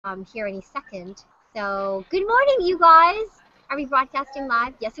here any second. So, good morning, you guys. Are we broadcasting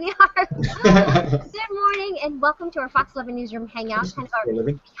live? Yes, we are. Good morning, and welcome to our Fox 11 Newsroom Hangout, kind of our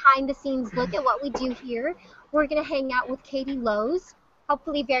behind-the-scenes look at what we do here. We're going to hang out with Katie Lowe's,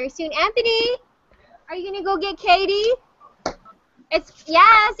 hopefully very soon. Anthony, are you going to go get Katie?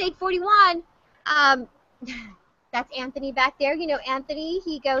 Yes, 8:41. That's Anthony back there. You know Anthony,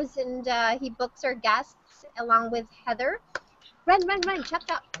 he goes and he books our guests along with Heather. Run, chop.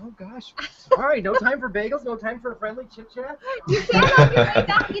 Oh gosh. All right, no time for bagels, no time for a friendly chit chat. You can't open your way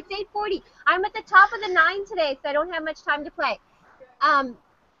back. It's 8:40. I'm at the top of the 9 today, so I don't have much time to play.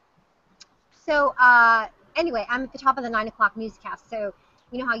 Anyway, I'm at the top of the 9 o'clock newscast. So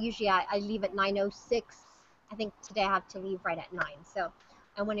you know how usually I leave at 9:06. I think today I have to leave right at 9. So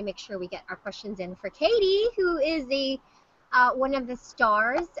I want to make sure we get our questions in for Katie, who is one of the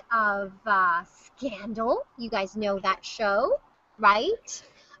stars of Scandal. You guys know that show, right?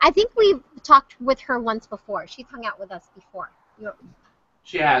 I think we've talked with her once before. She's hung out with us before.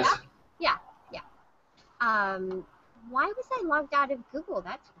 She has. Yeah. Why was I logged out of Google?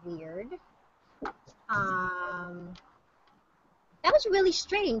 That's weird. That was really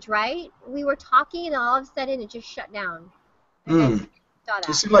strange, right? We were talking and all of a sudden it just shut down. It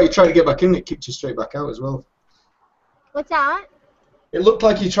seemed like you tried to get back in, it kicked you straight back out as well. What's that? It looked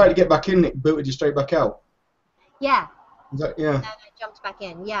like you tried to get back in, it booted you straight back out. Yeah. Yeah. And I jumped back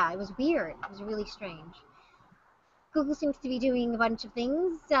in. Yeah, it was weird. It was really strange. Google seems to be doing a bunch of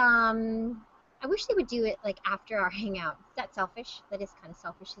things. I wish they would do it like after our hangout. Is that selfish? That is kind of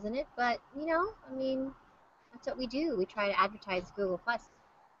selfish, isn't it? But, you know, I mean, that's what we do. We try to advertise Google Plus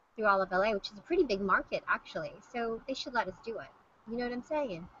through all of LA, which is a pretty big market, actually. So they should let us do it. You know what I'm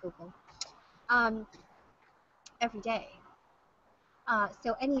saying, Google? Every day.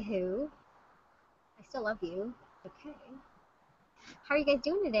 So anywho, I still love you. Okay. How are you guys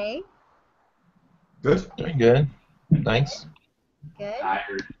doing today? Good. Doing good. Thanks. Good.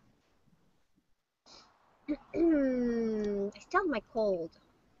 Tired. I still have my cold.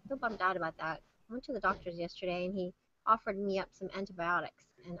 I'm so bummed out about that. I went to the doctor's yesterday and he offered me up some antibiotics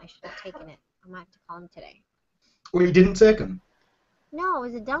and I should have taken it. I might have to call him today. Well, you didn't take them? No,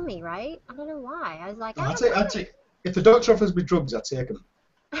 it was a dummy, right? I don't know why. I was like, I'd take. If the doctor offers me drugs, I'd take them.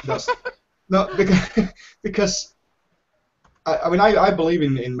 No, because I mean, I believe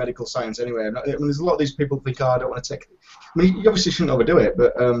in medical science anyway. I mean, there's a lot of these people think, oh, I don't want to take. I mean, you obviously shouldn't overdo it,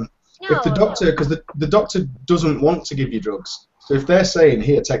 but if the doctor, because the doctor doesn't want to give you drugs, so if they're saying,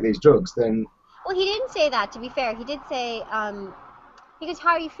 here, take these drugs, then. Well, he didn't say that. To be fair, he did say, he goes,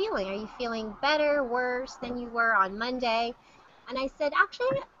 how are you feeling? Are you feeling better, worse than you were on Monday? And I said,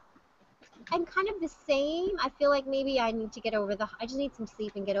 actually, I'm kind of the same. I feel like maybe I need to get over I just need some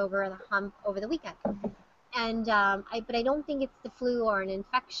sleep and get over the hump over the weekend. And but I don't think it's the flu or an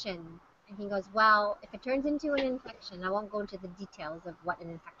infection. And he goes, well, if it turns into an infection, I won't go into the details of what an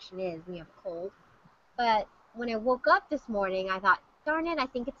infection is when you have a cold. But when I woke up this morning, I thought, darn it, I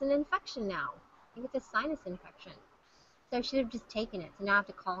think it's an infection now. I think it's a sinus infection. So I should have just taken it. So now I have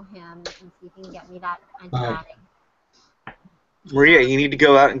to call him and see if he can get me that antibiotic. Maria, you need to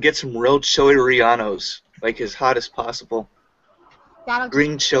go out and get some real chili Rianos, like as hot as possible. That'll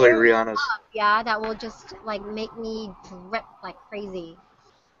green chili Rianos. Yeah, that will just like make me drip like crazy.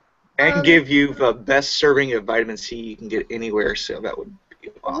 And give you the best serving of vitamin C you can get anywhere, so that would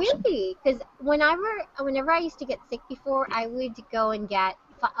be awesome. Really? Because whenever I used to get sick before, I would go and get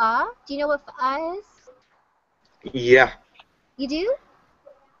pho. Do you know what pho is? Yeah. You do?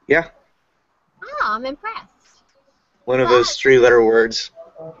 Yeah. Oh, I'm impressed. One of those 3-letter words.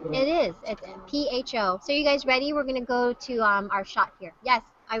 It is. It's PHO. So you guys ready? We're gonna go to our shot here. Yes,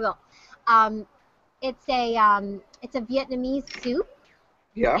 I will. It's a Vietnamese soup.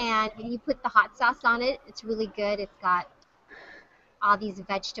 Yeah. And you put the hot sauce on it. It's really good. It's got all these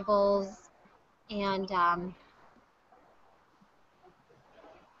vegetables and oh,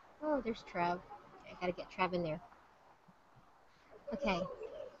 there's Trev. I gotta get Trev in there. Okay.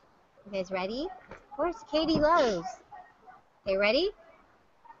 You guys ready? Where's Katie Lowe's? Okay, ready?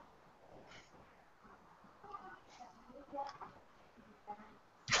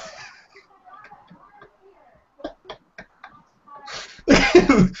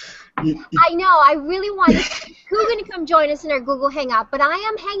 I know, I really want who's going to come join us in our Google Hangout, but I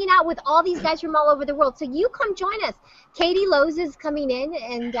am hanging out with all these guys from all over the world, so you come join us. Katie Lowe's is coming in,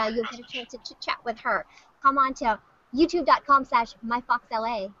 and you'll get a chance to chit-chat with her. Come on to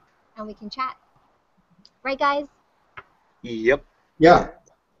youtube.com/myfoxla, and we can chat. Right, guys? Yep. Yeah.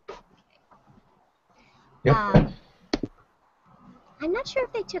 Yep. I'm not sure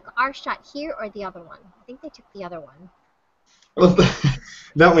if they took our shot here or the other one. I think they took the other one. Well,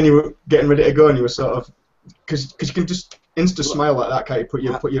 that when you were getting ready to go and you were sort of, because you can just insta smile like that, can't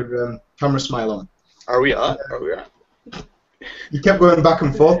you? Put your camera smile on. Are we up? Are we up? You kept going back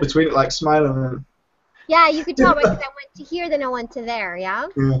and forth between it, like smiling and. Yeah, you could tell, right? Because I went to here, then I went to there. Yeah.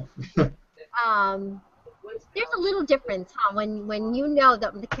 Yeah. There's a little difference, huh? When you know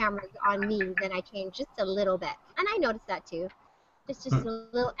that the camera's on me, then I change just a little bit, and I noticed that too. Just a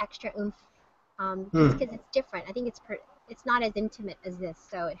little extra oomph. Just because it's different. I think it's not as intimate as this,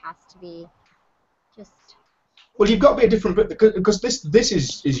 so it has to be just. Well, you've got to be a different, because this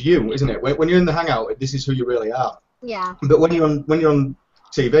is you, isn't it? When you're in the hangout, this is who you really are. Yeah. But when you're on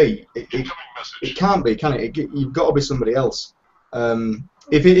TV, it can't be, can it? You've got to be somebody else.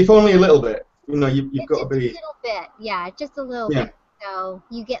 If only a little bit, you know, you've got to be. Just a little bit, yeah, just a little bit. So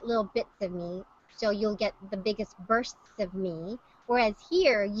you get little bits of me. So you'll get the biggest bursts of me. Whereas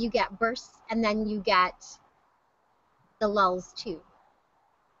here, you get bursts, and then you get the lulls too.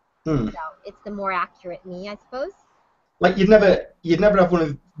 So it's the more accurate me, I suppose. Like you'd never have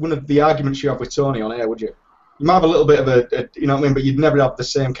one of the arguments you have with Tony on air, would you? You might have a little bit of a you know what I mean, but you'd never have the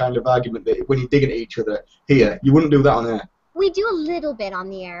same kind of argument that when you dig into each other here. You wouldn't do that on air. We do a little bit on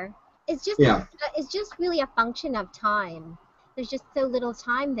the air. It's just it's just really a function of time. There's just so little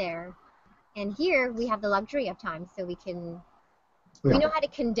time there, and here we have the luxury of time, so we can. We know how to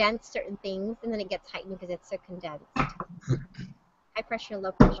condense certain things, and then it gets heightened because it's so condensed. High pressure,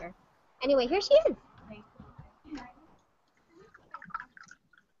 low pressure. Anyway, here she is.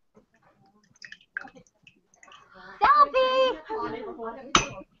 Selfie!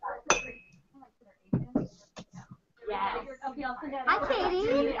 Hi,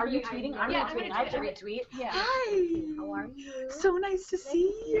 Katie. Are you tweeting? I'm not tweeting. I have to retweet. Yeah. Hi. How are you? So nice to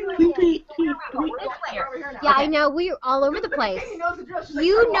see you. Yeah, I know. We're all over the place.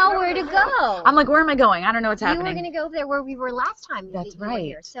 You know where to go. I'm like, where am I going? I don't know what's You were happening. going to go there where we were last time. That's you were right.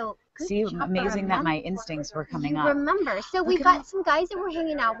 Here. So good See, job amazing that my remembering. instincts were coming You up. remember. So we've got some guys that we're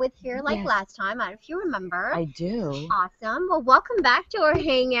hanging out with here like Yes. last time. I don't know if you remember. I do. Awesome. Well, welcome back to our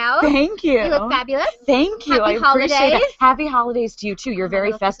hangout. Thank you. You look fabulous. Thank you. Happy I appreciate holidays. it. Happy holidays to you too. You're My very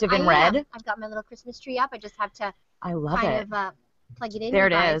little festive Christmas- in I am. red. I've got my little Christmas tree up. I just have to I love kind it. of plug it in. There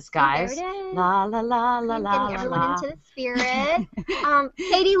you it is, See, guys. There it is. La la la la I'm la getting la everyone la. into the spirit.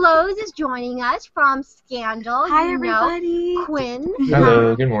 Katie Lowe's is joining us from Scandal. Hi, you everybody. Know Quinn.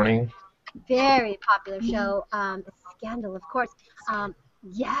 Hello, good morning. Very popular show. Scandal, of course.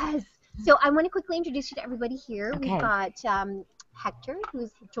 Yes. So I want to quickly introduce you to everybody here. Okay. We've got Hector,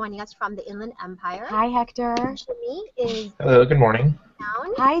 who's joining us from the Inland Empire. Hi, Hector. Jimmy is Hello, good morning.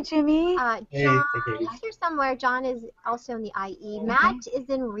 down. Hi, Jimmy. John is here somewhere. John is also in the IE. Matt is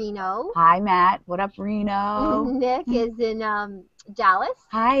in Reno. Hi, Matt. What up, Reno? Nick is in Dallas.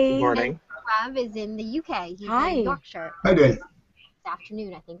 Hi. Good morning. Trav is in the UK. He's Hi. in Yorkshire. How you doing? This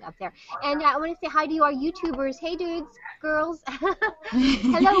afternoon, I think, up there. And I want to say hi to our YouTubers. Hey, dudes, girls.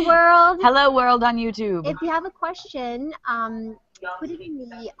 Hello, world. Hello, world on YouTube. If you have a question, put it in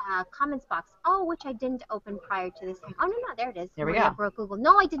the comments box. Oh, which I didn't open prior to this. Oh, no, there it is. There we Maria go. broke Google.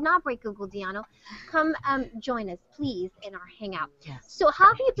 No, I did not break Google, Diano. Come join us, please, in our hangout. Yes. So how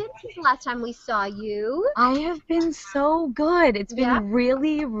have you been since the last time we saw you? I have been so good. It's been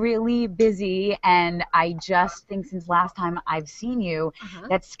really, really busy, and I just think since last time I've seen you,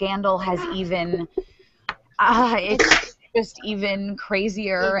 that Scandal has even, it's just even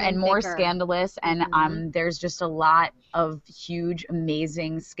crazier Even and more bigger. scandalous, and there's just a lot of huge,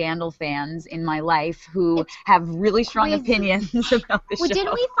 amazing Scandal fans in my life who have really strong crazy. opinions about the Well, show.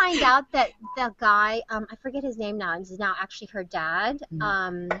 didn't we find out that the guy, I forget his name now, is now actually her dad?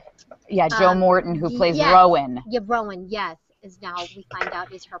 Yeah, Joe Morton, who plays yes. Rowan. Yeah, Rowan, yes, is now, we find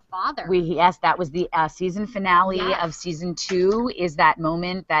out, is her father. Yes, that was the season finale Yes. of season 2. Is that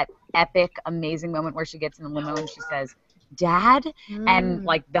moment, that epic, amazing moment where she gets in the limo and she says, "Dad," and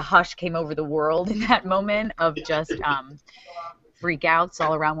like the hush came over the world in that moment of just freakouts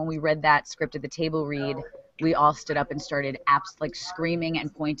all around. When we read that script at the table read, we all stood up and started screaming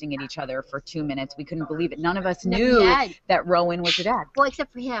and pointing at each other for 2 minutes. We couldn't believe it. None of us knew that Rowan was her dad. Well,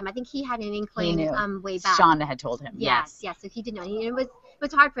 except for him. I think he had an inkling way back. Shonda had told him. Yes. So he did know. It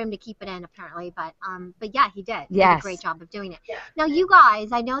was hard for him to keep it in, apparently, but yeah, he did. He did Yes. a great job of doing it. Now, you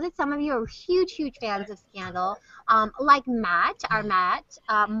guys, I know that some of you are huge fans of Scandal, like Matt, our Matt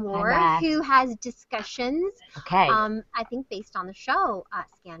Moore, Matt. who has discussions. Okay. I think based on the show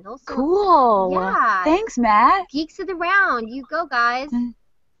Scandal. So, Cool. Yeah. Thanks, Matt. Geeks of the round, you go, guys.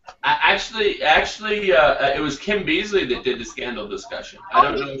 Actually, it was Kim Beasley that did the Scandal discussion. I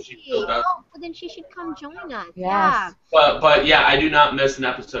don't know if she filled up. Oh, well, then she should come join us. Yes. Yeah. But yeah, I do not miss an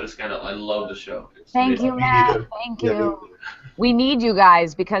episode of Scandal. I love the show. It's Thank amazing. you, Matt. Thank you. We need you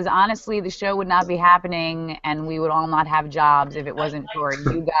guys because honestly, the show would not be happening and we would all not have jobs if it wasn't for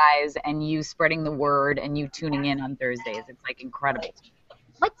you guys and you spreading the word and you tuning in on Thursdays. It's like incredible.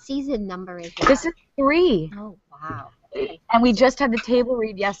 What season number is it? This is 3. Oh, wow. And we just had the table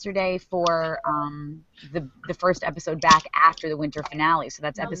read yesterday for the first episode back after the winter finale. So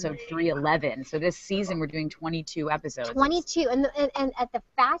that's episode 311. So this season we're doing 22 episodes. 22, and at the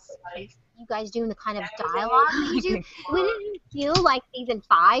fast pace you guys doing the kind of dialogue that you do, wouldn't it feel like season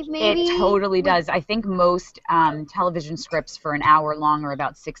 5 maybe? It totally does. I think most television scripts for an hour long are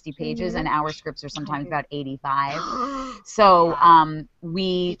about 60 pages, and our scripts are sometimes about 85. So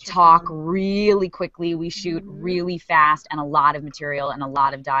we talk really quickly, we shoot really fast, and a lot of material and a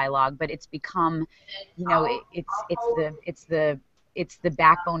lot of dialogue. But it's become, you know, it's the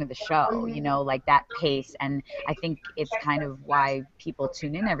backbone of the show, you know, like that pace. And I think it's kind of why people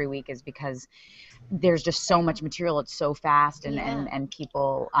tune in every week is because there's just so much material. It's so fast and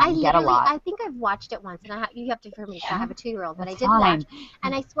people get a lot. I think I've watched it once, and you have to forgive me because I have a 2-year-old, but I did fine. watch,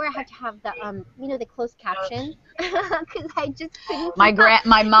 and I swear I had to have the you know, the closed caption because I just couldn't.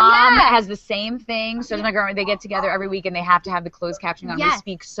 My mom has the same thing. So does my grandma. They get together every week and they have to have the closed captioning on. We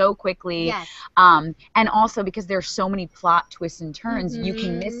speak so quickly. Yes. And also because there's so many plot twists and turns, you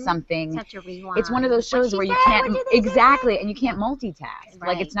can miss something. Have to rewind. It's one of those shows where you can't and you can't multitask. Right.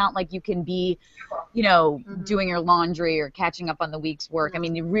 Like it's not like you can be, you know, doing your laundry or catching up on the week's work. I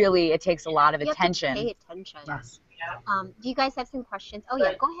mean, it takes a lot of attention. Have to pay attention. Yes. Do you guys have some questions? Oh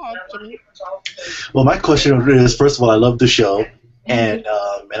yeah, go ahead, Jimmy. Well, my question is, first of all, I love the show, and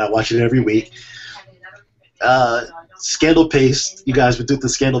I watch it every week. Scandal pace, you guys would do the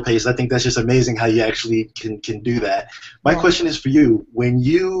scandal pace. I think that's just amazing how you actually can do that. My question is for you: when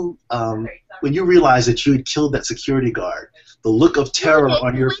you realized that you had killed that security guard, the look of terror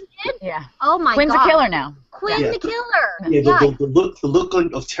on your Oh my Quinn's God. a killer now. Quinn the killer. Yeah, the look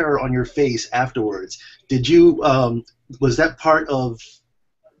of terror on your face afterwards. Did you was that part of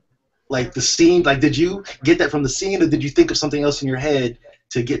like the scene? Like, did you get that from the scene, or did you think of something else in your head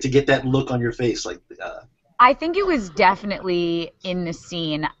to get that look on your face? Like, I think it was definitely in the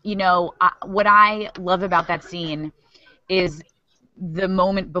scene. You know, what I love about that scene is the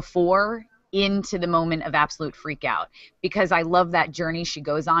moment before into the moment of absolute freak out, because I love that journey she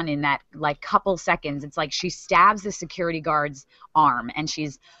goes on in that like couple seconds. It's like she stabs the security guard's arm and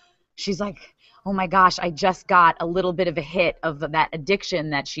she's like, oh my gosh, I just got a little bit of a hit of that addiction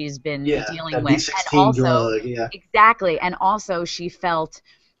that she's been dealing with. And also, exactly. And also she felt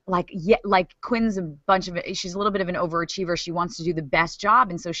like Quinn's she's a little bit of an overachiever. She wants to do the best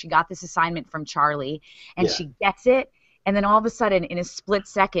job. And so she got this assignment from Charlie and she gets it. And then all of a sudden, in a split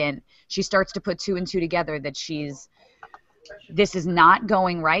second, she starts to put 2 and 2 together that this is not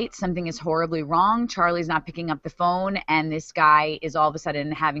going right. Something is horribly wrong. Charlie's not picking up the phone, and this guy is all of a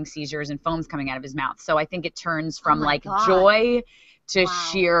sudden having seizures and foam's coming out of his mouth. So I think it turns from joy to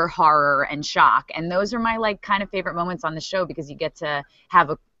sheer horror and shock. And those are my like kind of favorite moments on the show because you get to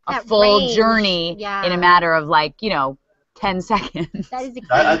have a full journey in a matter of like, you know, 10 seconds. That is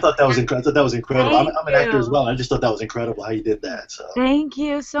I thought that was incredible. I thought that was incredible. I'm an actor as well. I just thought that was incredible how you did that. So. Thank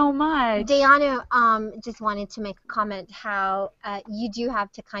you so much. Diana just wanted to make a comment how you do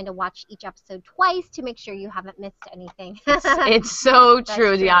have to kind of watch each episode twice to make sure you haven't missed anything. It's so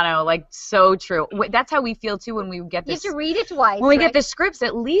true, Diana. Like, so true. That's how we feel, too, when we get this. You have to read it twice. When we get the scripts,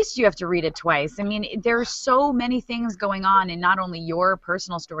 at least you have to read it twice. I mean, there's so many things going on in not only your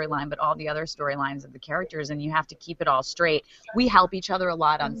personal storyline, but all the other storylines of the characters, and you have to keep it all straight. We help each other a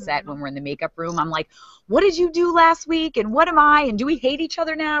lot on set when we're in the makeup room. I'm like, what did you do last week? And what am I? And do we hate each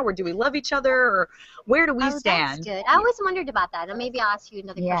other now? Or do we love each other? Or where do we stand? That's good. I always wondered about that. And maybe I'll ask you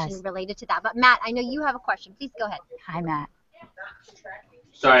another question related to that. But Matt, I know you have a question. Please go ahead. Hi, Matt.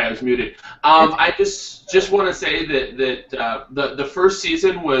 Sorry, I was muted. I just want to say that the first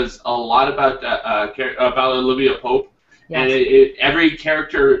season was a lot about Olivia Pope. And every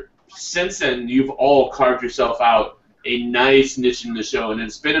character since then, you've all carved yourself out a nice niche in the show, and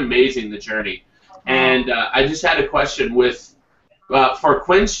it's been amazing, the journey. And I just had a question for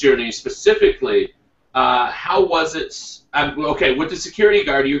Quinn's journey specifically. How was it? Okay, with the security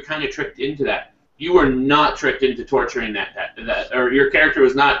guard, you were kind of tricked into that. You were not tricked into torturing that, or your character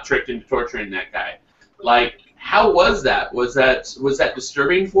was not tricked into torturing that guy. Like, how was that? Was that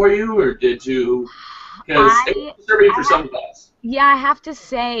disturbing for you, or did you? Because it was disturbing for some of us. Yeah, I have to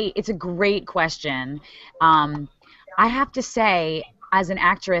say it's a great question. I have to say, as an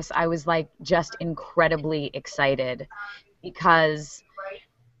actress, I was like just incredibly excited because,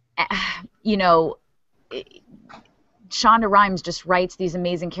 you know, Shonda Rhimes just writes these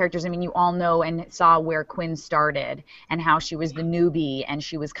amazing characters. I mean, you all know and saw where Quinn started and how she was the newbie, and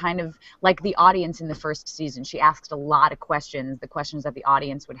she was kind of like the audience in the first season. She asked a lot of questions, the questions that the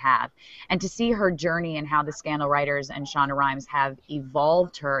audience would have. And to see her journey and how the Scandal writers and Shonda Rhimes have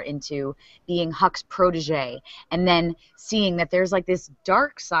evolved her into being Huck's protege, and then seeing that there's like this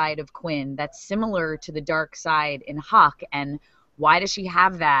dark side of Quinn that's similar to the dark side in Huck, and why does she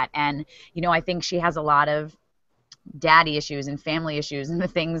have that? And, you know, I think she has a lot of daddy issues and family issues and the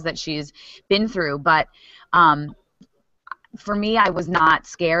things that she's been through. But for me, I was not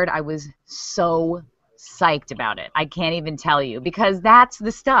scared. I was so psyched about it. I can't even tell you, because that's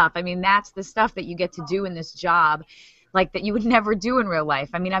the stuff. I mean, that's the stuff that you get to do in this job, like that you would never do in real life.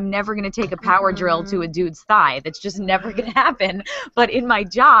 I mean, I'm never going to take a power drill to a dude's thigh. That's just never going to happen. But in my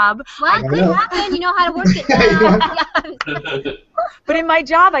job, well, it could happen. You know how to work it now. But in my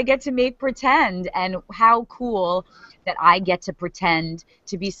job, I get to make pretend, and how cool that I get to pretend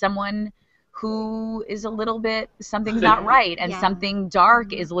to be someone who is a little bit, something's not right, and something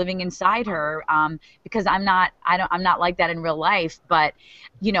dark is living inside her, because I'm not like that in real life. But,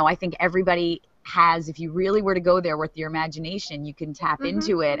 you know, I think everybody has, if you really were to go there with your imagination, you can tap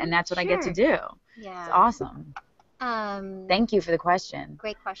into it, and that's what I get to do. Yeah. It's awesome. Thank you for the question.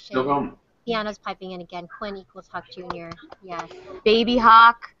 Great question. No problem. Deanna's piping in again. Quinn equals Huck Jr. Yes. Baby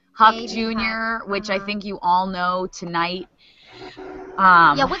Huck, Huck Baby Jr., Huck. which I think you all know tonight.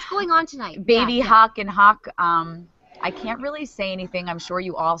 Yeah, what's going on tonight? Baby Huck and Huck. I can't really say anything. I'm sure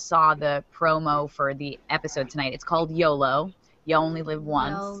you all saw the promo for the episode tonight. It's called YOLO. You only live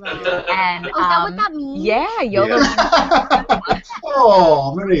once. YOLO. And, Oh, is that what that means? Yeah, YOLO. Yeah.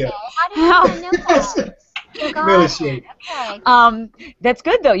 Oh, Maria. How did I know that? Oh, God. Really sweet. Okay. That's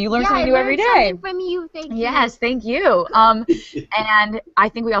good though. You learn something new every day. Something from you. Thank you. Yes, thank you. And I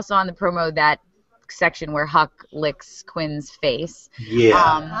think we also saw in the promo that section where Huck licks Quinn's face.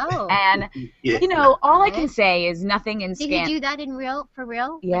 Yeah. And you know, all I can say is nothing in Did he do that for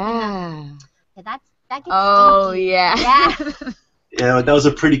real? Yeah. Yeah, that gets stinky. Yeah. Yeah. Yeah, that was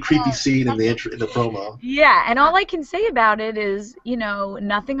a pretty creepy scene in the promo. Yeah, and all I can say about it is, you know,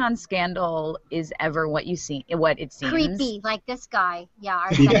 nothing on Scandal is ever what it seems. Creepy, like this guy. Yeah.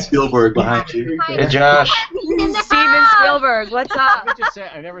 Our Steven Spielberg behind you. Hey, Josh. Steven Spielberg, what's up? Let me just say,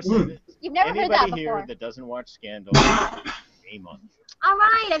 I've never seen it. You've never heard that Anybody before. here that doesn't watch Scandal, name on. All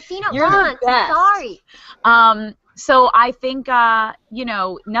right, I've seen it You're the once. best. Sorry. So I think, you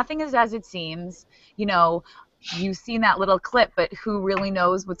know, nothing is as it seems. You know, you've seen that little clip, but who really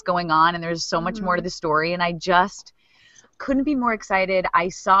knows what's going on? And there's so much more to the story. And I just couldn't be more excited. I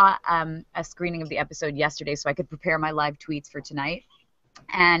saw a screening of the episode yesterday so I could prepare my live tweets for tonight.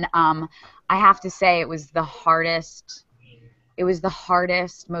 And I have to say it was the hardest,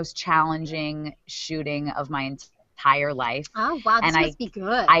 most challenging shooting of my entire life. Oh, wow, this must be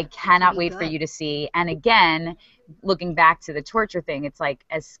good. I cannot wait for you to see. And again, looking back to the torture thing, it's like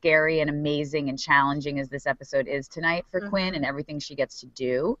as scary and amazing and challenging as this episode is tonight for Quinn and everything she gets to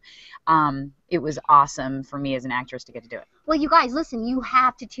do. It was awesome for me as an actress to get to do it. Well, you guys, listen, you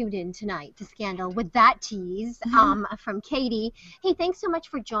have to tune in tonight to Scandal with that tease from Katie. Hey, thanks so much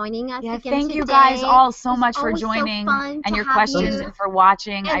for joining us again thank today. you guys all so much for always so joining fun and to your have questions you. and for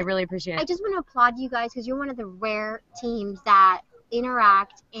watching. And I really appreciate it. I just want to applaud you guys because you're one of the rare teams that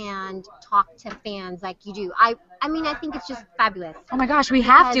interact and talk to fans like you do. I mean, I think it's just fabulous. Oh my gosh, we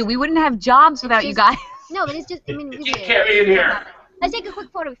have to. We wouldn't have jobs without you guys. No, but it's just, I mean, it really is. Carry in here. Let's take a quick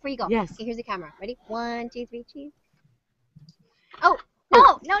photo before you go. Yes. Okay, here's the camera. Ready? 1, 2, 3, cheese. Oh,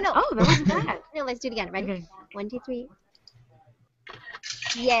 no. Oh, that wasn't bad. No, let's do it again. Ready? Okay. 1, 2, 3.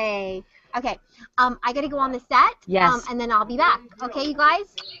 Yay. Okay. I gotta go on the set. Yes. And then I'll be back. Okay, you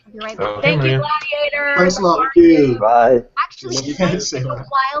guys? I'll be right back. Okay, Thank you, man. Gladiator. Thanks a lot. Thank you. Bye. Actually, it might take a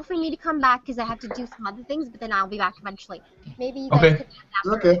while for me to come back because I have to do some other things, but then I'll be back eventually. Maybe you guys Okay. could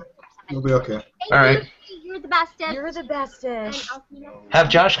have that. Okay. You'll be okay. Thank All right. you. You're the bestest. You're the bestest. And I'll see you next time. Have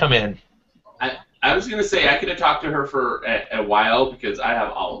Josh come in. I was gonna say I could have talked to her for a while because I have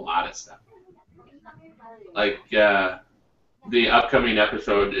a lot of stuff. Like the upcoming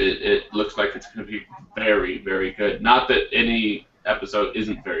episode, it looks like it's gonna be very, very good. Not that any episode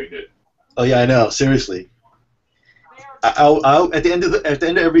isn't very good. Oh yeah, I know. Seriously. At the end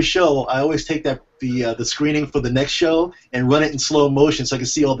of every show, I always take the screening for the next show and run it in slow motion so I can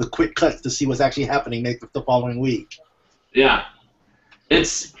see all the quick cuts to see what's actually happening the following week. Yeah,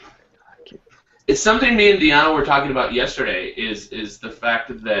 it's something me and Deanna were talking about yesterday. Is the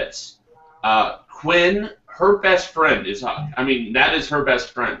fact that Quinn, her best friend is Huck. I mean, that is her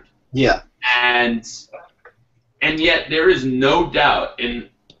best friend. Yeah. And yet there is no doubt in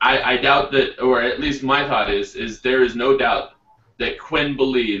I doubt that, or at least my thought is there is no doubt that Quinn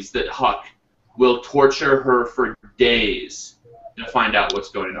believes that Huck will torture her for days to find out what's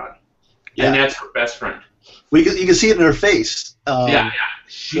going on. Yeah. And that's her best friend. You can see it in her face. Yeah.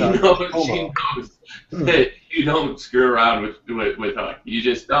 She knows that you don't screw around with Huck. You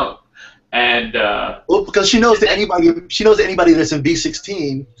just don't. And well, because she knows that anybody that's in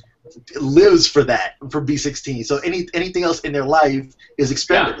B16 lives for B16. So anything else in their life is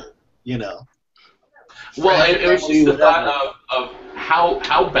expendable. You know. Well, it was just the thought of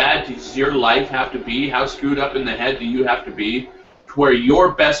how bad does your life have to be? How screwed up in the head do you have to be to where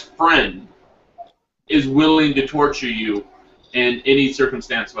your best friend is willing to torture you in any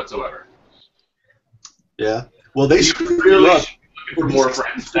circumstance whatsoever? Yeah. Well, they screw really you up for more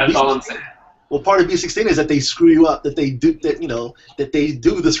friends. That's all I'm saying. Well, part of B16 is that they screw you up. That they do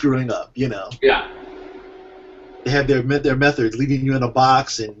the screwing up. You know. Yeah. They have their methods, leaving you in a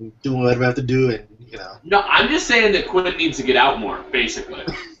box and doing whatever they have to do, and you know. No, I'm just saying that Quinn needs to get out more, basically.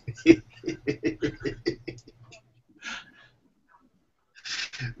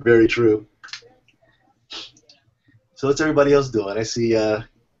 Very true. So what's everybody else doing? I see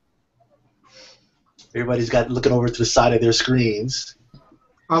everybody's looking over to the side of their screens.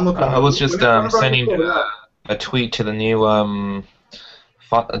 I'm looking. I was just sending a tweet to the new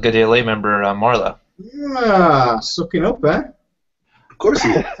Good Day Late member, Marla. Sucking up, eh? Of course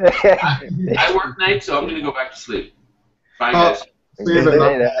he is. I work night, so I'm going to go back to sleep. Bye, guys.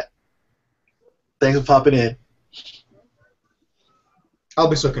 Thanks for popping in. I'll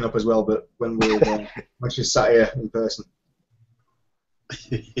be sucking up as well, but when she's sat here in person.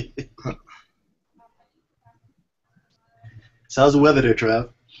 So how's the weather there,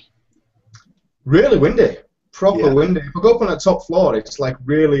 Trav? Really windy. Proper windy. If we go up on that top floor, it's like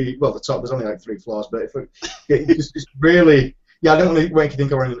really, well, there's only like 3 floors, but it's really, I don't want to make you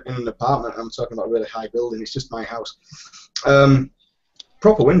think we're in an apartment. I'm talking about a really high building. It's just my house.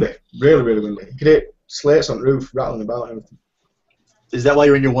 Proper windy. Really, really windy. You could hear slates on the roof rattling about and everything. Is that why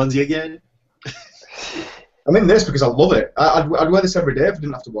you're in your onesie again? I'm in this because I love it. I'd wear this every day if I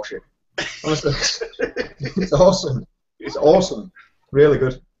didn't have to wash it. Honestly, it's awesome. It's awesome. Really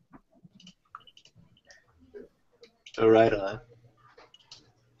good. All right, on.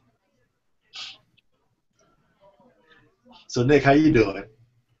 So Nick, how you doing?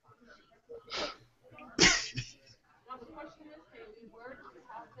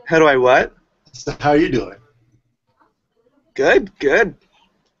 How do I what? So how are you doing? Good. Good.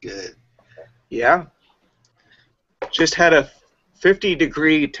 Yeah. Just had a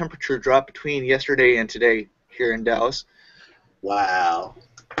 50-degree temperature drop between yesterday and today here in Dallas. Wow.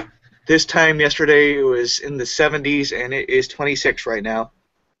 This time yesterday it was in the 70s and it is 26 right now.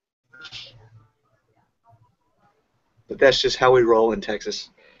 But that's just how we roll in Texas.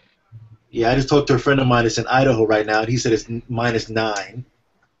 Yeah, I just talked to a friend of mine that's in Idaho right now, and he said it's -9.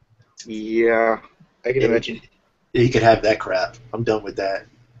 Yeah, I can imagine. He could have that crap. I'm done with that.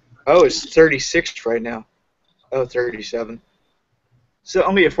 Oh, it's 36 right now. Oh, 37. So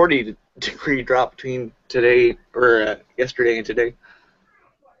only a 40-degree drop between today or yesterday and today.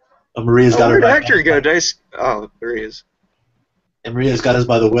 Maria's got where'd her. Hector go? Dice. Oh, there he is. And Maria's got us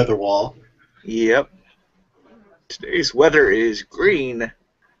by the weather wall. Yep. Today's weather is green.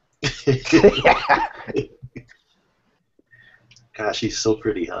 Gosh, she's so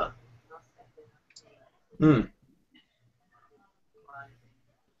pretty, huh? Hmm.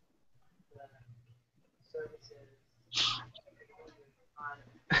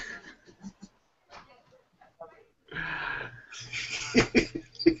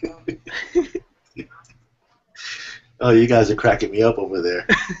 Oh, you guys are cracking me up over there.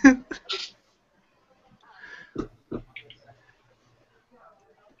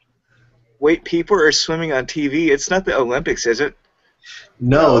 Wait, people are swimming on TV. It's not the Olympics, is it?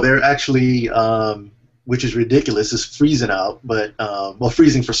 No, they're actually, which is ridiculous. It's freezing out, but well,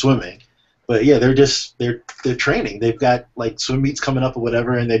 freezing for swimming. But yeah, they're training. They've got like swim meets coming up or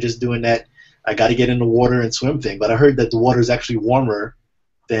whatever, and they're just doing that. I got to get in the water and swim thing. But I heard that the water is actually warmer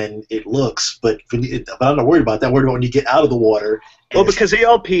than it looks. But I'm not worried about that. I'm worried about when you get out of the water. Well, because they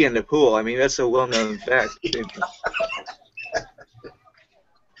all pee in the pool. I mean, that's a well-known fact.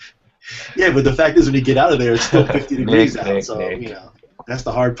 Yeah, but the fact is, when you get out of there, it's still 50 degrees out. So you know, that's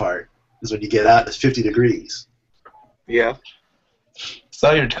the hard part. Is when you get out, it's 50 degrees. Yeah.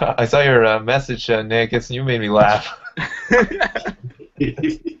 I saw your message, Nick. You made me laugh.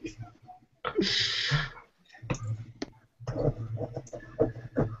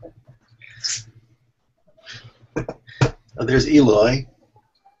 Oh, there's Eloy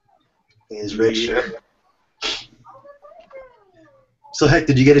in his red shirt. So, Heck,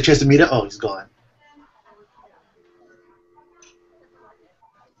 did you get a chance to meet him? Oh, he's gone.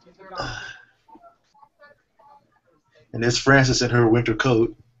 And there's Frances in her winter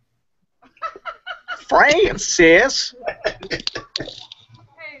coat. Francis. Hey,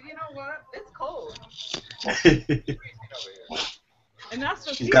 you know what? It's cold. And that's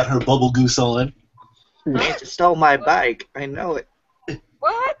just She's got her bubble goose on. Francis stole my bike. I know it.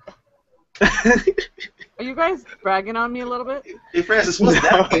 What? Are you guys bragging on me a little bit? Hey, Francis, what's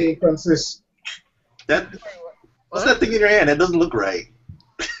that? Hey, Francis. What's that thing in your hand? That doesn't look right.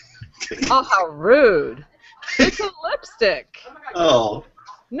 Oh, how rude. It's a lipstick. Oh.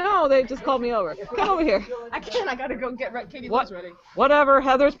 No, they just called me over. Come over here. I can't. I gotta go get Katie What? ready. Whatever.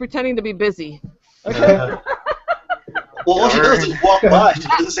 Heather's pretending to be busy. Well, all she does is walk by. She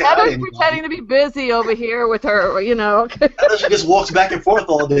doesn't say hi to Heather's anybody. pretending to be busy over here with her, you know. Heather, she just walks back and forth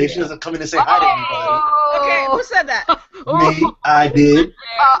all day. She doesn't come in and say hi to anybody. Okay, who said that? Me, I did.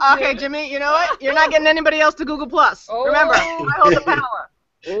 Okay, Jimmy. You know what? You're not getting anybody else to Google Plus. Remember, I hold the power.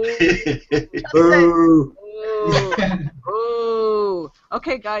 Boo. Ooh.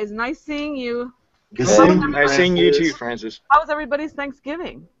 Okay, guys. Nice seeing you. Good seeing you, Nice seeing you too, Francis. How was everybody's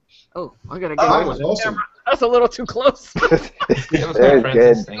Thanksgiving? Oh, I gotta get That was awesome. That's a little too close. It was good,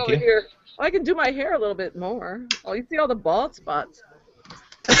 Francis. Thank Over you. here. I can do my hair a little bit more. Oh, you see all the bald spots.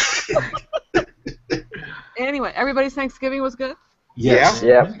 Anyway, everybody's Thanksgiving was good? Yes.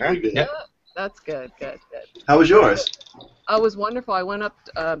 Yeah. Very good. Yep. That's good, good. How was yours? It was wonderful. I went up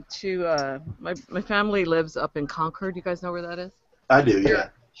to my family lives up in Concord. You guys know where that is? I do, yeah.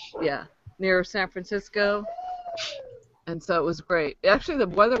 Yeah, near San Francisco. And so it was great. Actually, the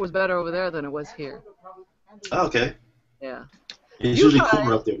weather was better over there than it was here. Oh, okay. Yeah. It's You usually guys-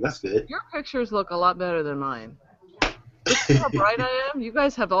 cooler up there. That's good. Your pictures look a lot better than mine. See how bright I am? You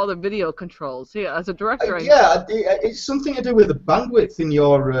guys have all the video controls. See, as a director, Yeah, it's something to do with the bandwidth in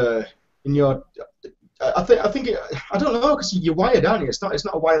your I think I don't know, because you're wired, aren't you? It's not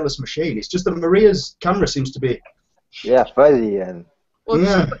a wireless machine. It's just that Maria's camera seems to be. Yeah, fuzzy and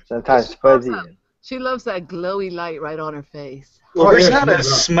sometimes fuzzy. She loves that glowy light right on her face. Well, there's not a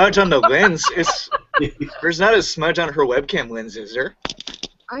smudge on the lens. There's not a smudge on her webcam lens, is there?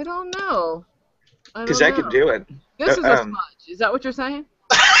 I don't know. Because that could do it. This is a smudge. Is that what you're saying?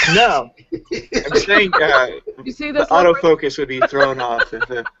 No. I'm saying you see the this autofocus would be thrown off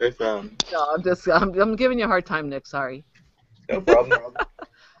if No, I'm giving you a hard time, Nick. Sorry. No problem.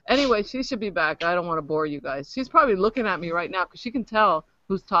 Anyway, she should be back. I don't want to bore you guys. She's probably looking at me right now because she can tell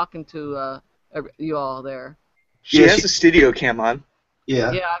who's talking to you all there. She has a studio cam on.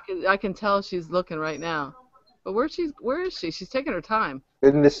 Yeah. Yeah, I can tell she's looking right now. But where is she? She's taking her time.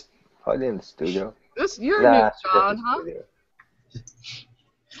 Probably in the studio. You're new, John, huh?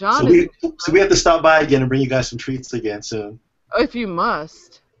 John is. So we have to stop by again and bring you guys some treats again soon. If you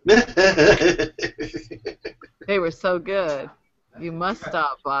must. They were so good. You must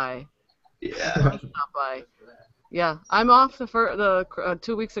stop by. Yeah. You must stop by. Yeah, I'm off for the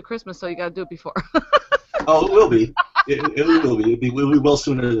 2 weeks of Christmas, so you got to do it before. Oh, it will be. It will be. It will be well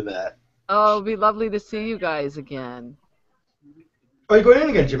sooner than that. Oh, it'll be lovely to see you guys again. Are you going in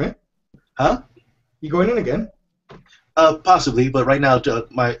again, Jimmy? Huh? You going in again? Possibly, but right now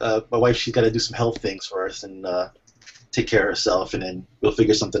my wife, she's got to do some health things first and take care of herself, and then we'll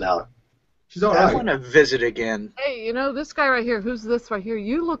figure something out. She's all I right. want to visit again. Hey, you know this guy right here? Who's this right here?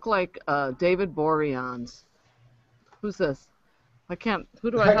 You look like David Boreanaz. Who's this? I can't. How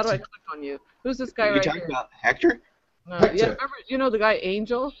do I click on you? Who's this guy Are you right talking here? about Hector? No, Hector. yeah, remember? You know the guy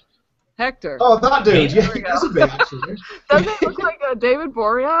Angel? Hector. Oh, that dude. Yeah, There we he go. does a bit, actually. Doesn't he look like David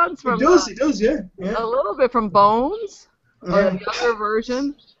Boreanaz from? He does, yeah. A little bit from Bones, or a younger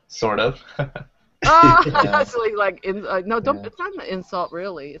version. Sort of. Actually, like no, don't. It's not an insult,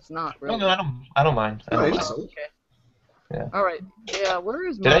 really. It's not really. No, I don't mind. I don't mind. Okay. Yeah. All right. Yeah. Where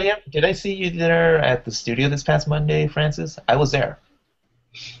is my? Did I see you there at the studio this past Monday, Francis? I was there.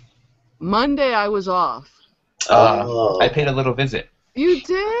 Monday I was off. I paid a little visit. You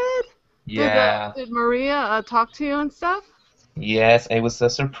did? Yeah. Did Maria talk to you and stuff? Yes, it was a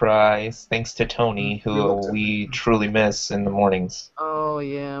surprise. Thanks to Tony, who we truly miss in the mornings. Oh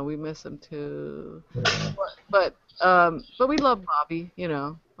yeah, we miss him too. Yeah. But we love Bobby. You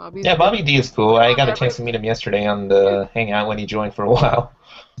know, Bobby's Yeah, Bobby D is cool. I got a chance to meet him yesterday on the Hangout when he joined for a while.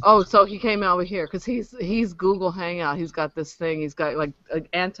 Oh, so he came over here because he's Google Hangout. He's got this thing. He's got like an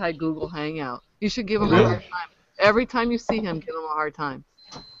anti-Google Hangout. You should give him a hard time. Every time you see him, give him a hard time.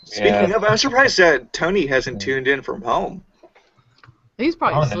 Speaking of, I'm surprised that Tony hasn't tuned in from home. He's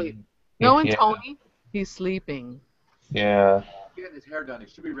probably asleep. Knowing Yeah. Tony, he's sleeping. Yeah. Getting his hair done. It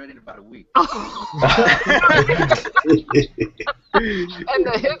should be ready in about a week. And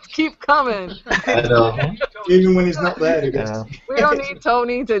the hits keep coming. I know. Even when he's not there, he gets. We don't need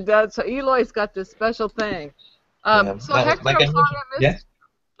Tony to do. So Eloy's got this special thing. So Hector, like I'm I sorry mentioned, I yeah. missed.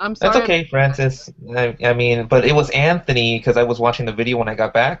 I'm sorry. That's okay, Francis. I mean, but it was Anthony, because I was watching the video when I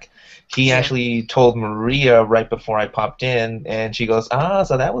got back. He actually told Maria right before I popped in, and she goes,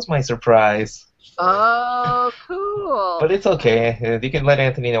 so that was my surprise. Oh, cool. But it's okay. You can let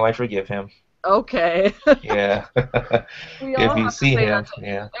Anthony know I forgive him. Okay. Yeah. We all If you have to see say him, that.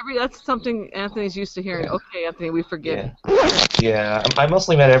 yeah. That's something Anthony's used to hearing. Okay, Anthony, we forgive you. Yeah. I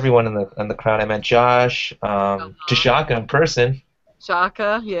mostly met everyone in the crowd. I met Josh, Tashaka in person.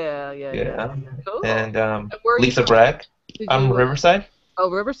 Shaka, yeah. Cool. And where are you Lisa from? Bragg. I'm Riverside.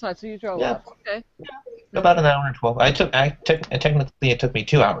 Oh, Riverside. So you drove up. Okay. About an hour and 12. Technically it took me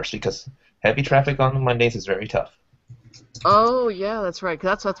 2 hours because heavy traffic on Mondays is very tough. Oh yeah, that's right.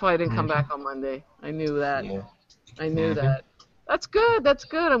 That's why I didn't come back on Monday. I knew that. Yeah. I knew that. That's good. That's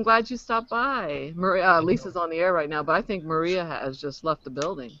good. I'm glad you stopped by. Maria, Lisa's on the air right now, but I think Maria has just left the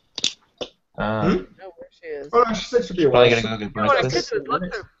building. I don't know where she is. Oh, she said she'd be a Probably while. gonna go get You know what I breakfast. could do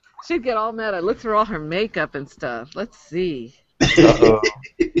is she'd get all mad. I looked through all her makeup and stuff. Let's see. Uh-oh.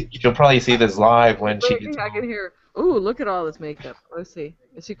 She'll probably see this live when she gets I can hear. Ooh, look at all this makeup. Let's see.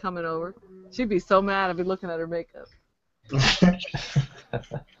 Is she coming over? She'd be so mad. I'd be looking at her makeup.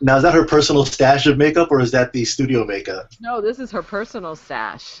 Now, is that her personal stash of makeup, or is that the studio makeup? No, this is her personal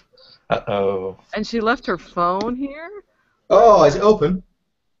stash. Uh-oh. And she left her phone here? Oh, is it open?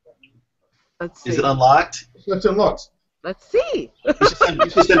 Let's see. Is it unlocked? It's unlocked. Let's see. You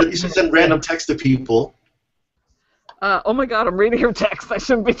should send random text to people. Oh my God, I'm reading her text. I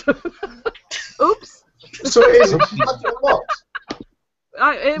shouldn't be doing that. Oops. So it is. It's unlocked.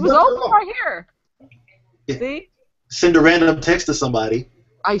 It was open right here. Yeah. See? Send a random text to somebody.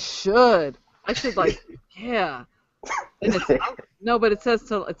 I should yeah. And no, but it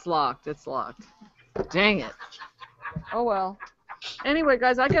says it's locked. It's locked. Dang it. Oh well. Anyway,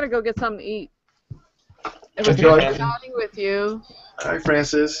 guys, I gotta go get something to eat. It was nice chatting with you. All right,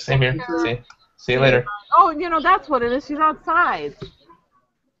 Francis. Same here. See you later. Oh, that's what it is. She's outside.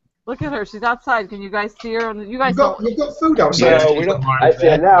 Look at her. She's outside. Can you guys see her? You guys You've got food outside. No, we don't. I see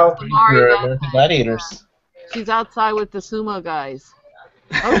it now. For American Gladiators. She's outside with the sumo guys.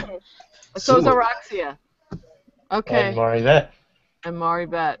 Okay. So is Araxia. Okay. And Marivette. And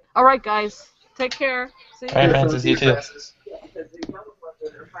Maribeth. All right, guys. Take care. See you. All right, Francis. You too.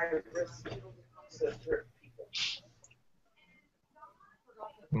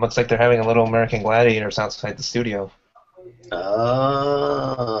 Looks like they're having a little American Gladiators outside the studio.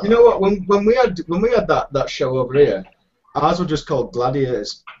 You know what? When we had that show over here, ours were just called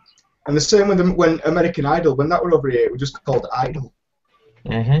Gladiators, and the same with them when American Idol, when that were over here, it was just called Idol.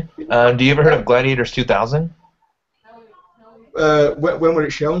 Mm-hmm. Do you ever heard of Gladiators 2000? When were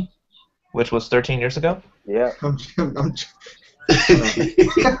it shown? Which was 13 years ago. Yeah.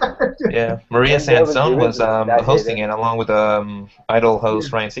 Yeah, Maria Sansone was hosting it along with Idol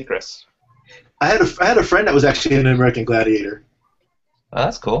host Ryan Seacrest. I had a friend that was actually an American Gladiator. Oh,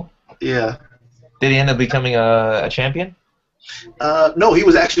 that's cool. Yeah. Did he end up becoming a champion? No, he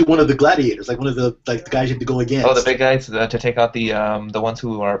was actually one of the gladiators, like one of the guys you have to go against. Oh, the big guys to take out the ones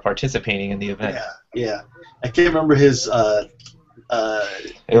who are participating in the event. Yeah. I can't remember his. It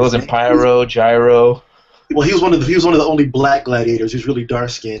wasn't Pyro, Gyro. Well, he was one of the only black gladiators. He was really dark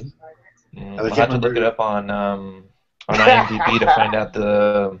skinned. I'll have to look it up on IMDb to find out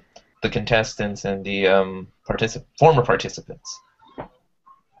the contestants and the former participants.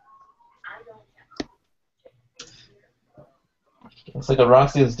 Looks like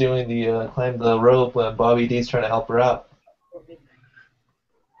Roxy is doing the climb the rope when Bobby D's trying to help her out.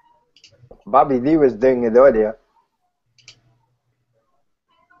 Bobby D was doing it earlier.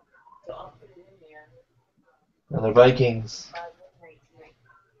 And the Vikings.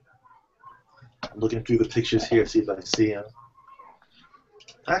 I'm looking through the pictures here, see if I can see him.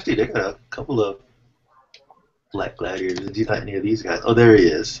 Actually, they got a couple of black gladiators. He's not any of these guys. Oh, there he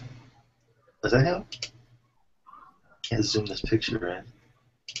is. Is that him? Can't zoom this picture in.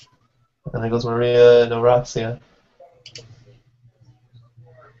 And there goes Maria and Roxia.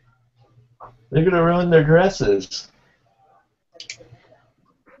 They're gonna ruin their dresses.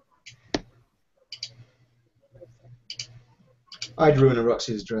 I'd ruin a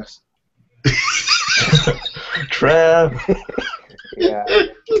Roxy's dress. Trev. Yeah.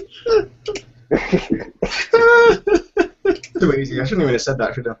 Too easy. I shouldn't even have said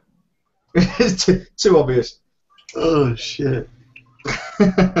that, should I? It's too obvious. Oh, shit.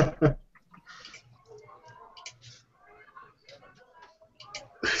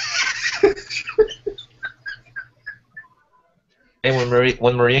 Hey,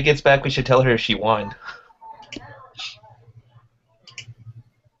 when Maria gets back, we should tell her she won.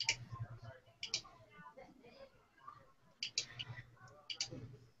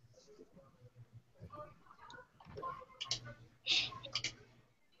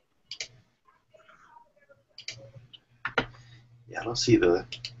 Yeah, I don't see the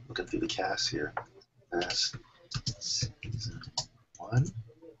looking through the cast here. That's season 1.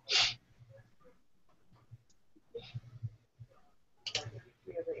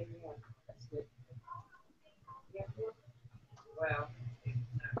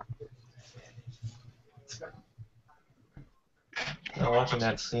 I'm watching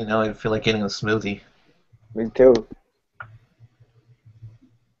that scene now. I feel like getting a smoothie. Me too.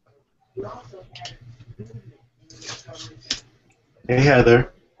 Hey,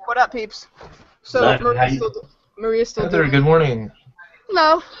 Heather. What up, peeps? So Nothing. How you- Maria's still Heather, doing. good morning.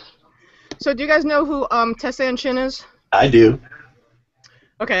 Hello. So do you guys know who Tessane is? I do.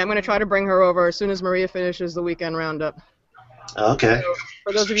 Okay, I'm gonna try to bring her over as soon as Maria finishes the weekend roundup. Okay. So,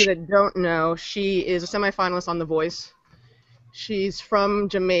 for those of you that don't know, she is a semifinalist on The Voice. She's from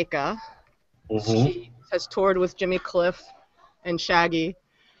Jamaica. Mm-hmm. She has toured with Jimmy Cliff and Shaggy,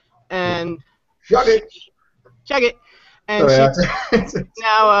 and Shaggy. and Sorry,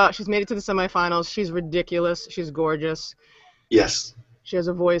 now she's made it to the semifinals. She's ridiculous. She's gorgeous. Yes. She has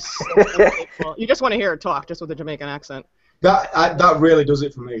a voice that's unbelievable. You just want to hear her talk, just with a Jamaican accent. that really does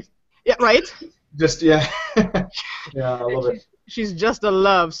it for me. Yeah, right? Just yeah, yeah, I love it. She's just a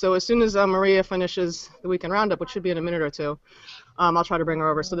love. So as soon as Maria finishes the weekend roundup, which should be in a minute or two, I'll try to bring her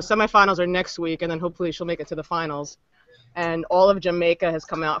over. So the semifinals are next week, and then hopefully she'll make it to the finals. And all of Jamaica has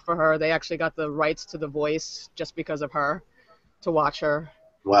come out for her. They actually got the rights to The Voice just because of her, to watch her.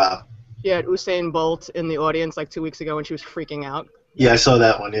 Wow. She had Usain Bolt in the audience like 2 weeks ago, and she was freaking out. Yeah, I saw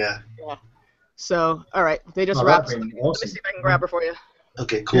that one. Yeah. Yeah. So, all right, they just Oh, wrapped. that'd Let be me awesome. see if I can grab her for you.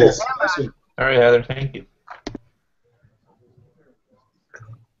 Okay. Cool. Yes, awesome. All right, Heather, thank you.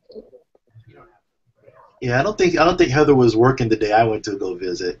 Yeah, I don't think Heather was working the day I went to go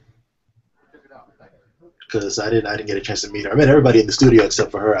visit, because I didn't get a chance to meet her. I met everybody in the studio except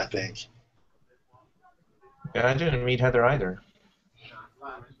for her, I think. Yeah, I didn't meet Heather either.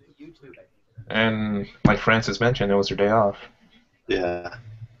 And like Francis mentioned, it was her day off. Yeah.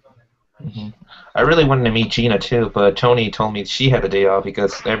 hmm I really wanted to meet Gina too, but Tony told me she had a day off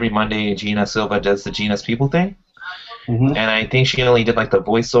because every Monday Gina Silva does the Gina's People thing. Mm-hmm. And I think she only did like the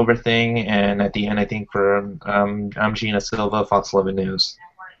voiceover thing, and at the end, I think for I'm Gina Silva, Fox 11 News.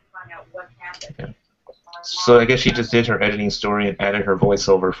 Yeah. So I guess she just did her editing story and added her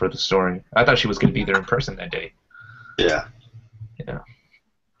voiceover for the story. I thought she was going to be there in person that day. Yeah. Yeah.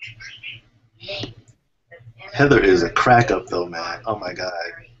 Heather is a crack up though, man. Oh my god.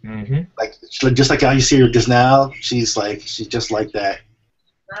 Mm-hmm. Like just like how you see her just now, she's just like that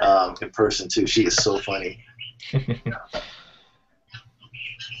in person too. She is so funny.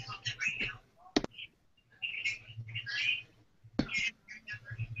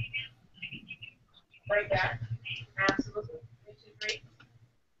 Right back. Absolutely. 223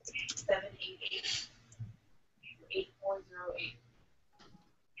 788 8408.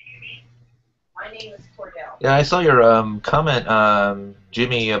 My name is Cordell. Yeah, I saw your comment,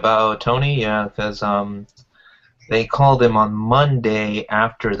 Jimmy, about Tony. Yeah, because they called him on Monday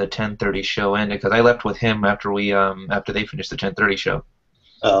after the 10:30 show ended. Because I left with him after they finished the 10:30 show.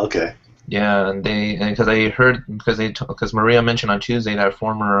 Oh, okay. Yeah, and because Maria mentioned on Tuesday that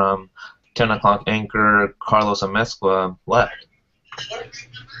former 10 o'clock anchor Carlos Amezcua left.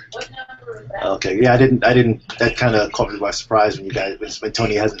 Okay. Yeah, I didn't. That kind of caught me by surprise when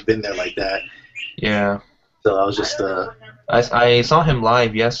Tony hasn't been there like that. Yeah. So I was just. I saw him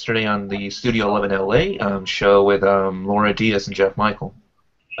live yesterday on the Studio 11 LA show with Laura Diaz and Jeff Michael.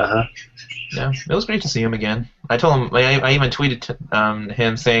 Uh-huh. Yeah, it was great to see him again. I told him, I even tweeted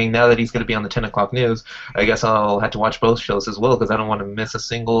him saying now that he's going to be on the 10 o'clock news, I guess I'll have to watch both shows as well because I don't want to miss a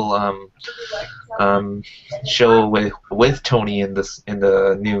single show with Tony in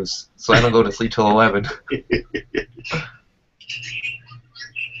the news. So I don't go to sleep till 11.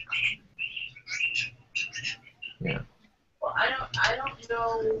 Yeah. Well, I don't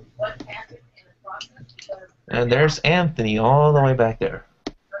know what happened in the process because. And there's Anthony all the way back there.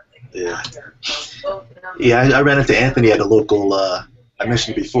 Yeah. Yeah, I ran into Anthony at a local. I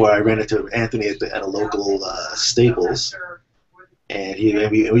mentioned before. I ran into Anthony at a local Staples, and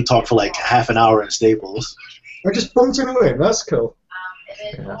we talked for like half an hour in Staples. I just bumped into him. That's cool.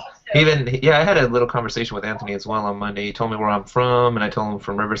 Yeah. I had a little conversation with Anthony as well on Monday. He told me where I'm from, and I told him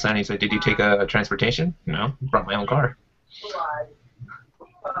from Riverside. He said, "Did you take a transportation?" No, brought my own car.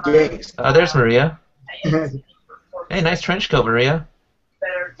 Yes. There's Maria. Hey, nice trench coat, Maria.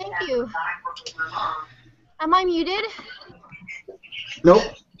 Thank you. Am I muted? Nope.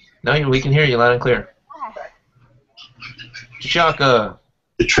 No, we can hear you loud and clear. Shaka.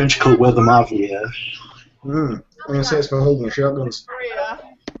 The trench coat weather mafia. I'm gonna say it's for holding the shotguns.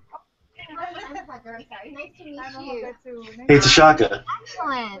 Nice to meet you. Hey, Tashaka.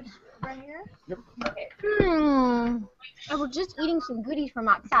 Excellent. I was just eating some goodies from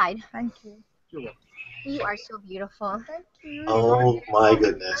outside. Thank you. You are so beautiful. Thank you. Oh my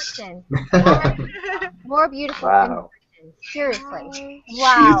goodness. More beautiful Wow. than person. Seriously.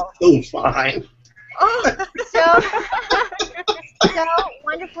 Wow. She's so fine. So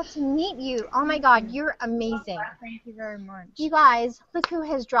wonderful to meet you. Oh my God, you're amazing. Thank you very much. You guys, look who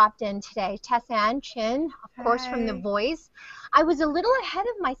has dropped in today. Tessane Chin, of course, from The Voice. I was a little ahead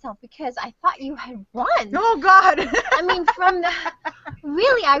of myself because I thought you had won. Oh God. I mean, from the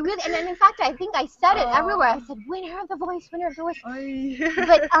really, and in fact, I think I said it everywhere. I said, winner of The Voice, winner of The Voice. Oh, yeah.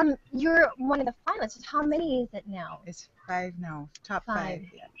 But you're one of the finalists. How many is it now? It's 5 now. Top 5.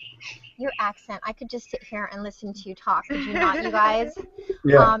 Yeah. Your accent, I could just sit here and listen to you talk. Could you not, you guys?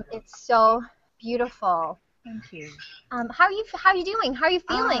 Yeah. It's so beautiful. Thank you. How are you doing? How are you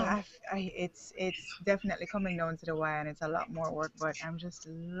feeling? It's definitely coming down to the wire, and it's a lot more work, but I'm just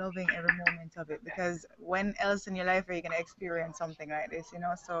loving every moment of it, because when else in your life are you going to experience something like this, you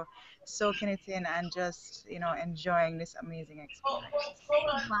know? So soaking it in and just, you know, enjoying this amazing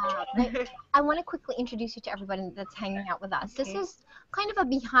experience. Wow. I want to quickly introduce you to everybody that's hanging out with us. This is kind of a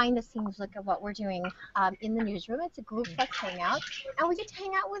behind the scenes look at what we're doing in the newsroom. It's a group flex hangout, and we get to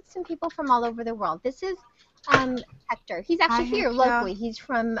hang out with some people from all over the world. This is Hector. He's actually here locally. He's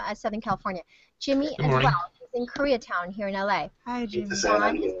from Southern California. Jimmy as well. He's in Koreatown here in LA. Hi, Jimmy.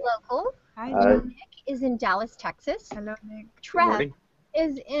 Don is local. Hi, Hi. Jimmy. Nick is in Dallas, Texas. Hello, Nick. Trev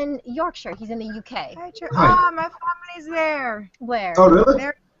is in Yorkshire. He's in the UK. Hi, Trev. Oh, my family's there. Where? Oh, really?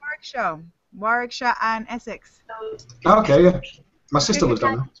 They're in Warwickshire and Essex. Okay, yeah. My sister lives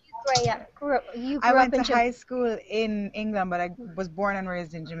down there. I went to high school in England, but I was born and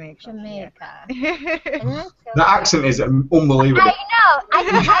raised in Jamaica. Jamaica. The accent is unbelievable. I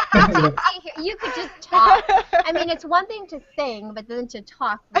know. You could just talk. I mean, it's one thing to sing, but then to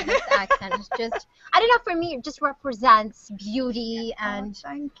talk with this accent is just, I don't know, for me, it just represents beauty and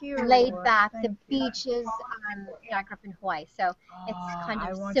laid back. The beaches. I grew up in Hawaii, so it's kind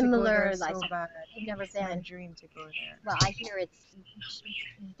of similar. So bad. You've never It's been. my dream to go there. Well, I hear it's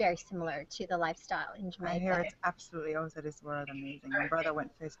very similar to the lifestyle in Jamaica. I hear it's absolutely out of this world amazing. My brother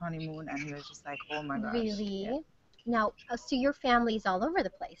went for his honeymoon, and he was just like, oh my gosh. Really? Yeah. Now, so your family's all over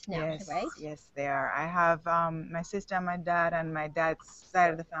the place now, Yes, right? yes, they are. I have my sister and my dad's side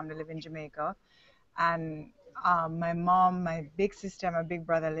of the family live in Jamaica, and my mom, my big sister, my big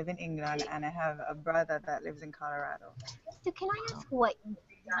brother live in England, and I have a brother that lives in Colorado. So can I ask what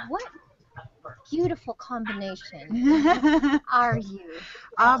beautiful combination are you?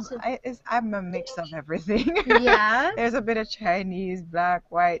 I'm a mix of everything. Yeah. There's a bit of Chinese, black,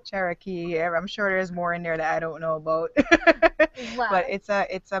 white, Cherokee. I'm sure there's more in there that I don't know about. Wow. But it's a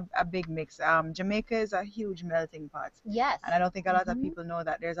big mix. Jamaica is a huge melting pot. Yes. And I don't think a lot of people know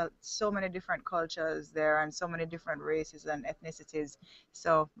that there's so many different cultures there and so many different races and ethnicities.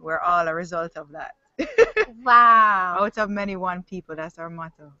 So we're all a result of that. Wow. Out of many, one people. That's our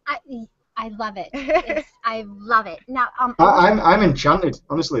motto. I love it. I love it. Now, I'm enchanted,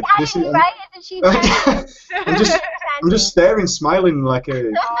 honestly. This is, right? Isn't she? I'm just staring, smiling like a.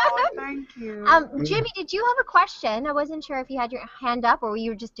 Oh, thank you. Jimmy, did you have a question? I wasn't sure if you had your hand up or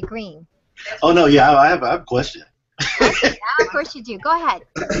you were just agreeing. Oh no, yeah, I have a question. Yeah, of course you do. Go ahead.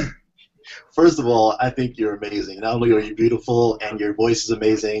 First of all, I think you're amazing. Not only are you beautiful and your voice is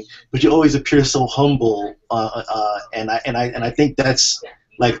amazing, but you always appear so humble. And I think that's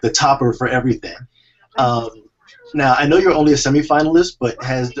like the topper for everything. Now I know you're only a semifinalist, but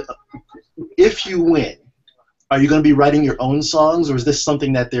if you win, are you going to be writing your own songs, or is this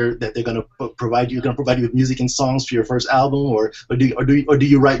something that they're going to provide you? Going to provide you with music and songs for your first album, or do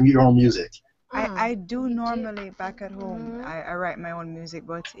you write your own music? I do normally back at home. I write my own music,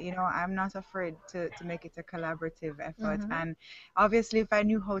 but you know, I'm not afraid to make it a collaborative effort. And obviously, if I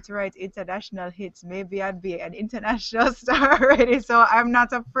knew how to write international hits, maybe I'd be an international star already. So I'm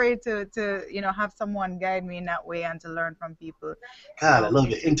not afraid to you know, have someone guide me in that way and to learn from people. God, I love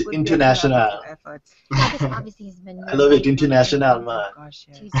it. International. Effort. Obviously, he's been. I love it. International, man. Gosh,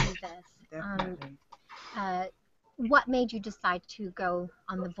 yeah. To see this. What made you decide to go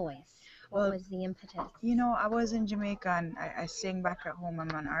on The Voice? What Well, was the impetus? You know, I was in Jamaica and I sing back at home. I'm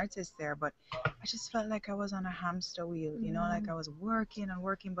an artist there, but I just felt like I was on a hamster wheel, you know, like I was working and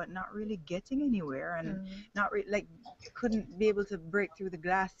working, but not really getting anywhere and not like couldn't be able to break through the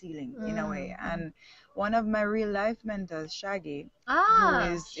glass ceiling in a way. And one of my real life mentors, Shaggy, who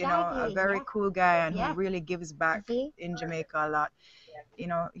is, you know, a Shaggy, very yeah. cool guy and Yeah. who really gives back in Jamaica a lot. You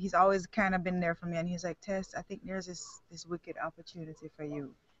know, he's always kind of been there for me, and he's like, Tess, I think there's this wicked opportunity for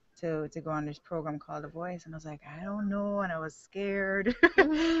you to go on this program called The Voice. And I was like, I don't know, and I was scared.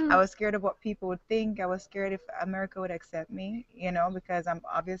 I was scared of what people would think. I was scared if America would accept me, you know, because I'm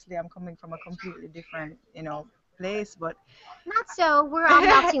coming from a completely different, you know, place, but Not so. We're all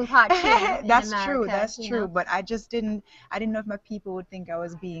melting pot too in that's America, true, that's you true, know? but I didn't know if my people would think I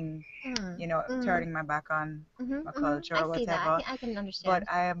was being, you know, turning my back on my culture or I see that. whatever. I can understand.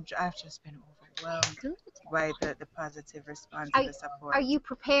 But I've just been overwhelmed by the positive response Are, and the support. are you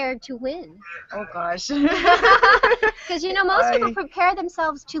prepared to win? Oh gosh. Because you know most people I- prepare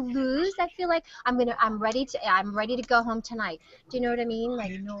themselves to lose. I feel like I'm ready to go home tonight. Do you know what I mean?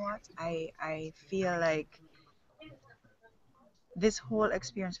 Like, You know what? I feel like this whole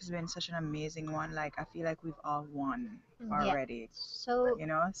experience has been such an amazing one. Like I feel like we've all won already. So You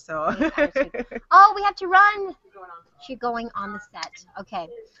know, so great attitude. Oh, we have to run. She's going on the set. Okay.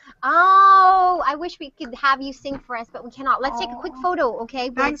 Oh, I wish we could have you sing for us, but we cannot. Let's take a quick photo, okay?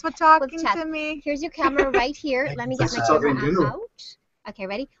 Thanks for With talking Tess. to me. Here's your camera right here. Let me get my Sorry, camera you know. out. Okay,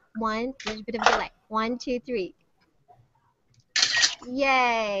 ready? One. There's a bit of a delay. 1, 2, 3.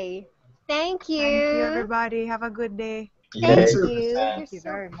 Yay! Thank you. Thank you, everybody. Have a good day. Thank too. you. You're Thank you so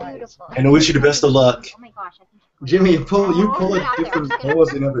very much. beautiful. And I wish you the best of luck. Oh my gosh, I think Jimmy, you pull a different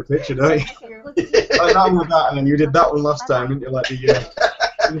pose in every picture, don't you? Like that with that, and then you did that one last time, didn't you? Like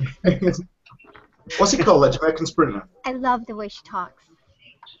the what's it called? That Jamaican sprinter. I love the way she talks.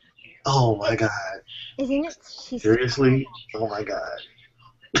 Oh my God. Isn't it? She's Seriously? Oh my God.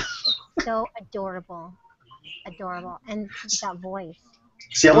 so adorable. Adorable. And that voice.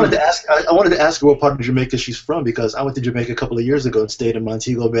 See, I wanted to ask her what part of Jamaica she's from, because I went to Jamaica a couple of years ago and stayed in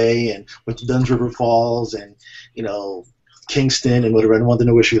Montego Bay and went to Dunn's River Falls and, you know, Kingston and whatever. I wanted to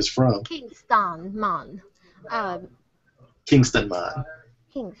know where she was from. Kingston, man. Kingston, man.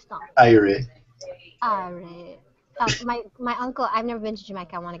 Kingston. Irie. My uncle, I've never been to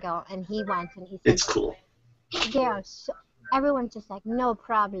Jamaica. I want to go. And he went and he said, It's cool. they are so, everyone's just like, no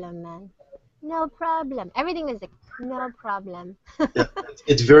problem, man. No problem. Everything is like, no problem.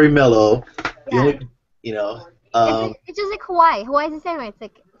 It's very mellow. The Yeah. only, you know, It's just like Hawaii. Hawaii's the same way. It's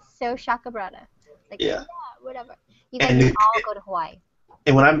like so shaka brother. Like, Yeah. whatever. You guys And can it- all go to Hawaii.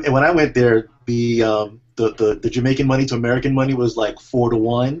 and when I went there, the Jamaican money to American money was like 4 to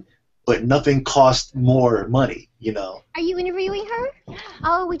 1, but nothing cost more money. You know, Are you interviewing her?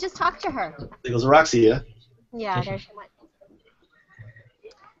 Oh, we just talked to her. it was Roxia. Yeah, there she went.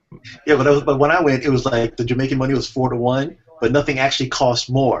 Yeah, but when I went, it was like the Jamaican money was 4 to 1, but nothing actually cost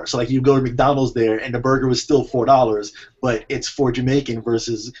more. So like you go to McDonald's there, and the burger was still $4, but it's 4 Jamaican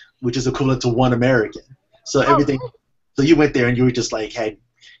versus, which is equivalent to 1 American. So everything. really? So you went there and you were just like it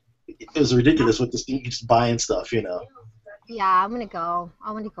was ridiculous with this just buying stuff, you know. Yeah, I'm gonna go.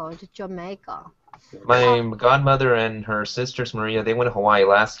 I want to go to Jamaica. My godmother and her sisters, Maria, they went to Hawaii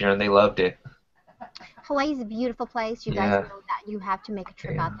last year and they loved it. Hawaii is a beautiful place. You guys Yeah. know that. You have to make a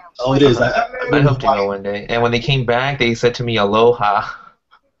trip out there. Oh, it is. I hope to go one day. And when they came back, they said to me, aloha.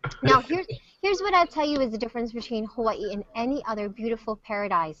 Now, here's what I'll tell you is the difference between Hawaii and any other beautiful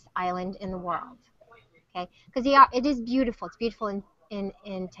paradise island in the world. Okay, because it is beautiful. It's beautiful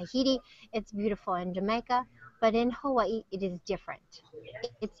in Tahiti. It's beautiful in Jamaica. But in Hawaii, it is different.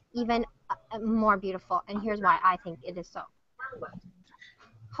 It's even more beautiful. And here's why I think it is so.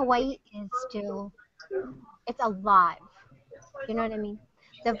 Hawaii is still, it's alive. You know what I mean?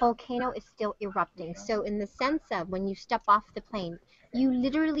 The volcano is still erupting. So in the sense of when you step off the plane, you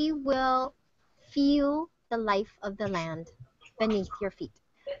literally will feel the life of the land beneath your feet.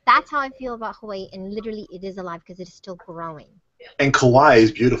 That's how I feel about Hawaii, and literally it is alive because it is still growing. And Kauai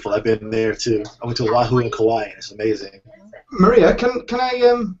is beautiful. I've been there too. I went to Oahu and Kauai, and it's amazing. Maria, can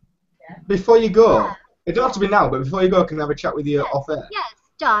I before you go? It don't have to be now, but before you go, can I have a chat with you off air? Yes,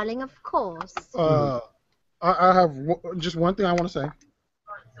 darling, of course. I have just one thing I want to say.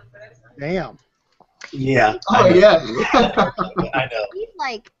 Damn. Yeah. Oh yeah. I know. He's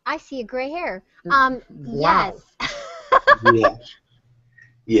like, I see a gray hair. Wow. Yes. Yeah.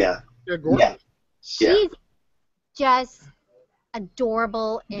 Yeah. Yeah, gorgeous. Yeah. She's just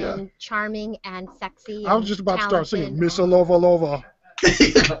adorable and Yeah. charming and sexy. I was and just about to start singing talented. Miss Lova Lova.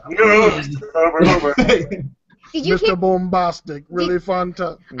 Did you hear? Mr. Bombastic, really fun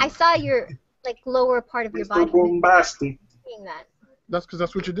to. I saw your like lower part of your body Bombastic. doing that. That's because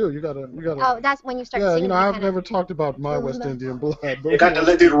that's what you do. You gotta. Oh, that's when you start Yeah, singing. you know, you I've kinda, never talked about my West Indian blood, but You got to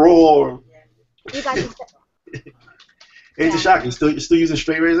let it roar. You got to. Hey, Tessane, you still using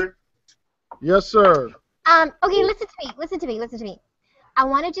straight razor? Yes, sir. Okay, listen to me. I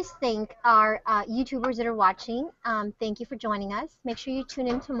want to just thank our YouTubers that are watching. Thank you for joining us. Make sure you tune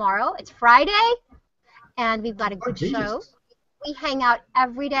in tomorrow. It's Friday, and we've got a good show. We hang out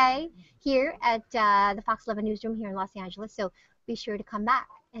every day here at the Fox 11 Newsroom here in Los Angeles, so be sure to come back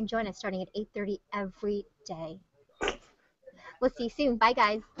and join us starting at 8:30 every day. We'll see you soon. Bye,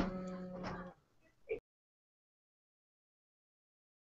 guys.